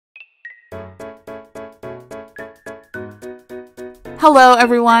Hello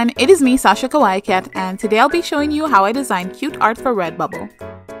everyone, it is me Sasha Kawaii Cat, and today I'll be showing you how I design cute art for Redbubble.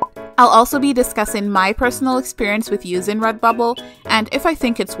 I'll also be discussing my personal experience with using Redbubble and if I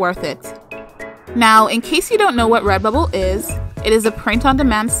think it's worth it. Now, in case you don't know what Redbubble is, it is a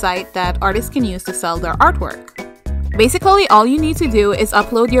print-on-demand site that artists can use to sell their artwork. Basically, all you need to do is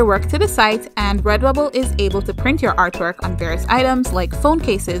upload your work to the site and Redbubble is able to print your artwork on various items like phone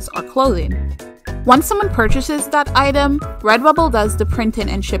cases or clothing. Once someone purchases that item, Redbubble does the printing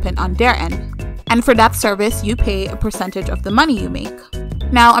and shipping on their end. And for that service, you pay a percentage of the money you make.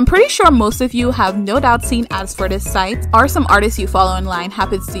 Now, I'm pretty sure most of you have no doubt seen ads for this site, or some artist you follow online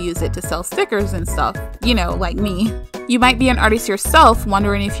happens to use it to sell stickers and stuff. You know, like me. You might be an artist yourself,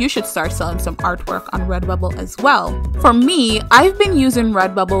 wondering if you should start selling some artwork on Redbubble as well. For me, I've been using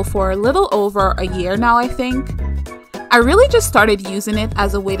Redbubble for a little over a year now, I think. I really just started using it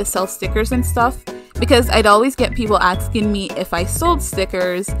as a way to sell stickers and stuff because I'd always get people asking me if I sold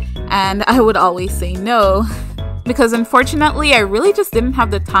stickers and I would always say no because unfortunately I really just didn't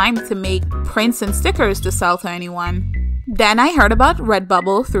have the time to make prints and stickers to sell to anyone. Then I heard about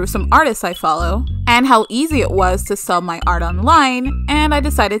Redbubble through some artists I follow and how easy it was to sell my art online, and I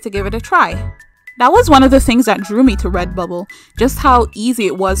decided to give it a try. That was one of the things that drew me to Redbubble, just how easy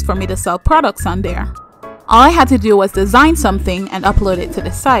it was for me to sell products on there. All I had to do was design something and upload it to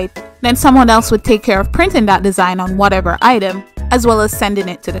the site. Then someone else would take care of printing that design on whatever item, as well as sending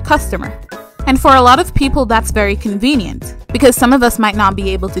it to the customer. And for a lot of people, that's very convenient, because some of us might not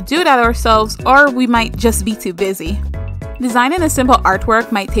be able to do that ourselves, or we might just be too busy. Designing a simple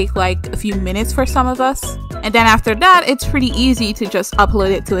artwork might take like a few minutes for some of us, and then after that, it's pretty easy to just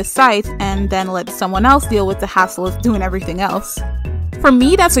upload it to a site and then let someone else deal with the hassle of doing everything else. For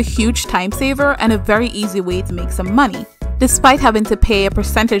me, that's a huge time saver and a very easy way to make some money, despite having to pay a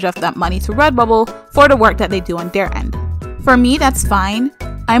percentage of that money to Redbubble for the work that they do on their end. For me, that's fine.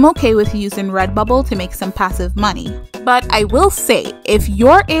 I'm okay with using Redbubble to make some passive money. But I will say, if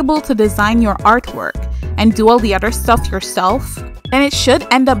you're able to design your artwork and do all the other stuff yourself, then it should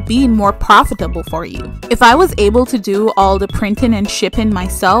end up being more profitable for you. If I was able to do all the printing and shipping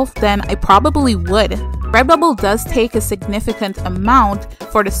myself, then I probably would. Redbubble does take a significant amount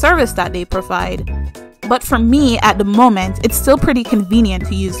for the service that they provide, but for me at the moment, it's still pretty convenient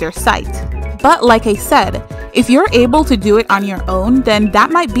to use their site. But like I said, if you're able to do it on your own, then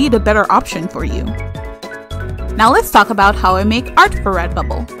that might be the better option for you. Now let's talk about how I make art for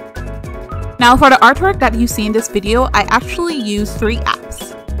Redbubble. Now for the artwork that you see in this video, I actually use 3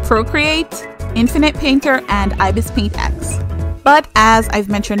 apps: Procreate, Infinite Painter, and Ibis Paint X. But as I've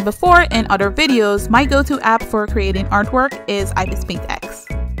mentioned before in other videos, my go-to app for creating artwork is Ibis Paint X.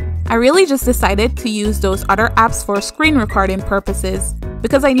 I really just decided to use those other apps for screen recording purposes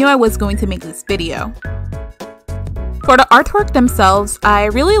because I knew I was going to make this video. For the artwork themselves, I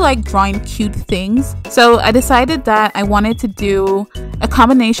really like drawing cute things, so I decided that I wanted to do a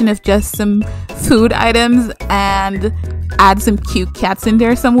combination of just some food items and add some cute cats in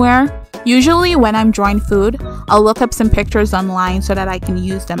there somewhere. Usually when I'm drawing food, I'll look up some pictures online so that I can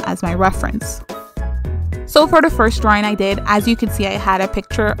use them as my reference. So for the first drawing I did, as you can see, I had a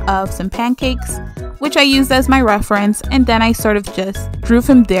picture of some pancakes, which I used as my reference, and then I sort of just drew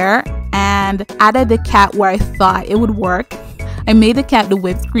from there and added the cat where I thought it would work. I made the cat the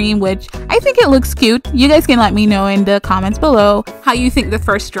whipped cream, which I think it looks cute. You guys can let me know in the comments below how you think the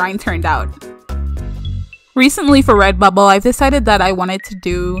first drawing turned out. Recently for Redbubble, I've decided that I wanted to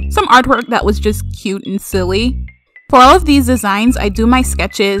do some artwork that was just cute and silly. For all of these designs, I do my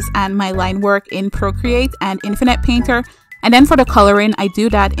sketches and my line work in Procreate and Infinite Painter, and then for the coloring, I do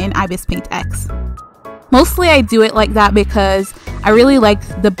that in Ibis Paint X. Mostly I do it like that because I really like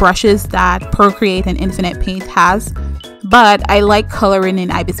the brushes that Procreate and Infinite Paint has, but I like coloring in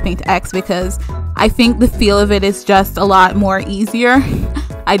Ibis Paint X because I think the feel of it is just a lot more easier.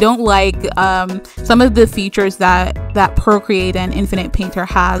 I don't like some of the features that Procreate and Infinite Painter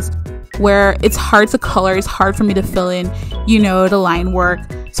has, where it's hard to color, it's hard for me to fill in, you know, the line work.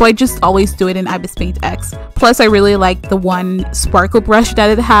 So I just always do it in Ibis Paint X. Plus I really like the one sparkle brush that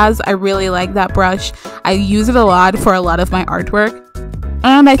it has. I really like that brush. I use it a lot for a lot of my artwork.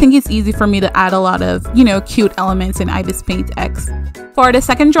 And I think it's easy for me to add a lot of, you know, cute elements in Ibis Paint X. For the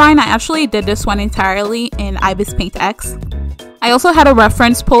second drawing, I actually did this one entirely in Ibis Paint X. I also had a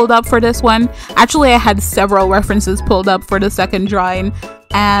reference pulled up for this one. Actually, I had several references pulled up for the second drawing.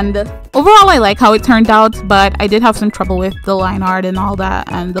 And overall, I like how it turned out, but I did have some trouble with the line art and all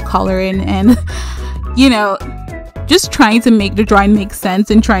that and the coloring and, you know, just trying to make the drawing make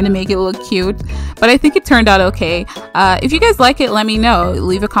sense and trying to make it look cute. But I think it turned out okay. If you guys like it, let me know.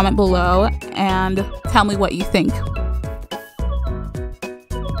 Leave a comment below and tell me what you think.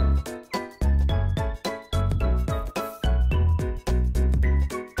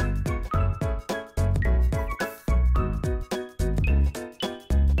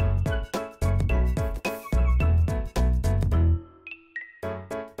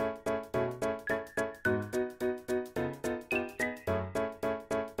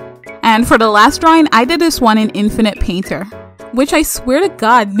 And for the last drawing, I did this one in Infinite Painter, which I swear to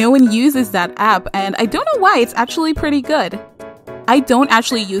God, no one uses that app, and I don't know why. It's actually pretty good. I don't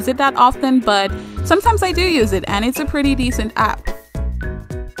actually use it that often, but sometimes I do use it, and it's a pretty decent app.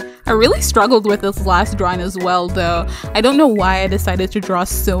 I really struggled with this last drawing as well, though. I don't know why I decided to draw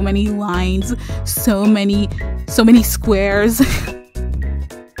so many lines, so many squares.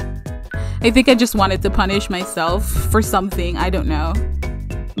 I think I just wanted to punish myself for something, I don't know.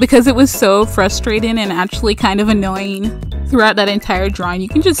 Because it was so frustrating and actually kind of annoying throughout that entire drawing. You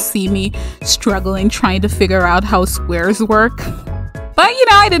can just see me struggling trying to figure out how squares work. But, you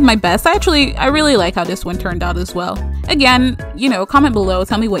know, I did my best. I really like how this one turned out as well. Again, you know, comment below,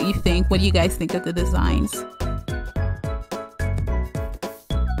 tell me what you think, what you guys think of the designs.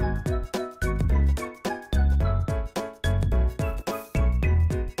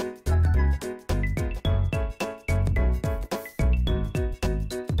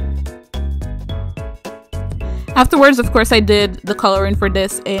 Afterwards, of course, I did the coloring for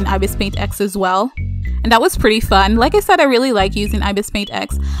this in Ibis Paint X as well. And that was pretty fun. Like I said, I really like using Ibis Paint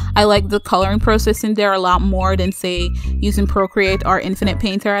X. I like the coloring process in there a lot more than, say, using Procreate or Infinite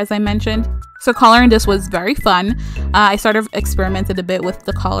Painter, as I mentioned. So coloring this was very fun. I sort of experimented a bit with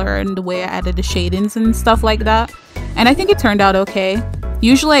the color and the way I added the shadings and stuff like that. And I think it turned out okay.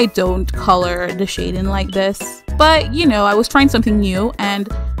 Usually I don't color the shading like this. But, you know, I was trying something new and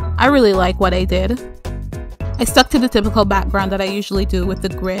I really like what I did. I stuck to the typical background that I usually do with the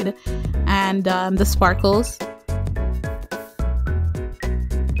grid and the sparkles.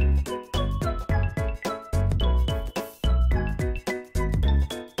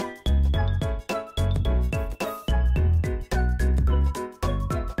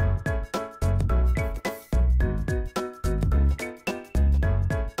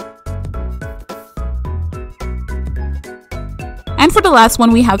 And for the last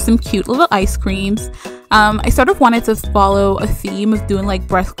one, we have some cute little ice creams. I sort of wanted to follow a theme of doing like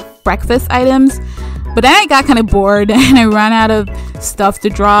breakfast items, but then I got kind of bored and I ran out of stuff to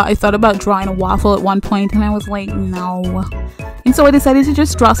draw. I thought about drawing a waffle at one point and I was like, no. And so I decided to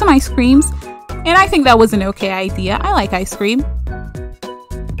just draw some ice creams, and I think that was an okay idea. I like ice cream.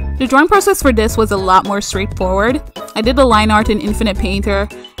 The drawing process for this was a lot more straightforward. I did the line art in Infinite Painter,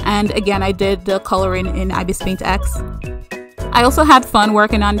 and again I did the coloring in Ibis Paint X. I also had fun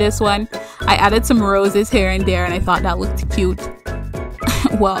working on this one. I added some roses here and there and I thought that looked cute.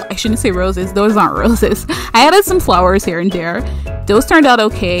 Well, I shouldn't say roses, those aren't roses. I added some flowers here and there. Those turned out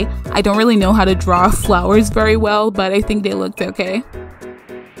okay. I don't really know how to draw flowers very well, but I think they looked okay.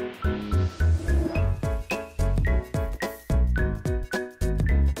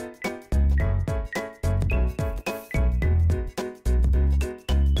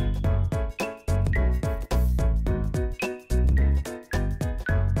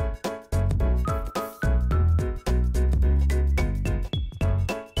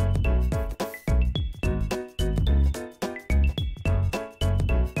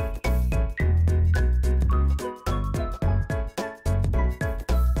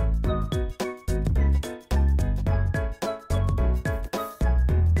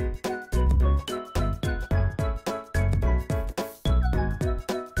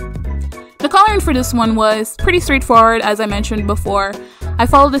 The coloring for this one was pretty straightforward, as I mentioned before. I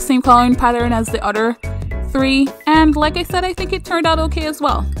followed the same coloring pattern as the other three, and like I said, I think it turned out okay as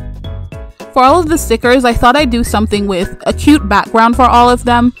well. For all of the stickers, I thought I'd do something with a cute background for all of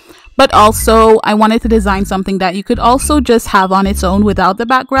them, but also I wanted to design something that you could also just have on its own without the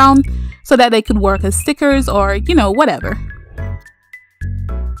background, so that they could work as stickers or, you know, whatever.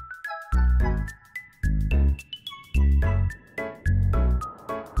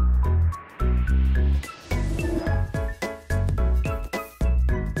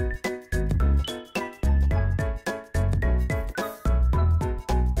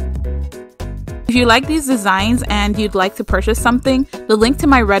 If you like these designs and you'd like to purchase something, the link to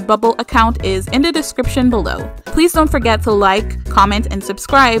my Redbubble account is in the description below. Please don't forget to like, comment, and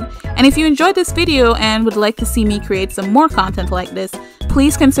subscribe. And if you enjoyed this video and would like to see me create some more content like this,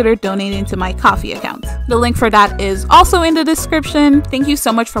 please consider donating to my Ko-fi account. The link for that is also in the description. Thank you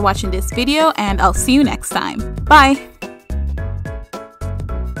so much for watching this video, and I'll see you next time. Bye!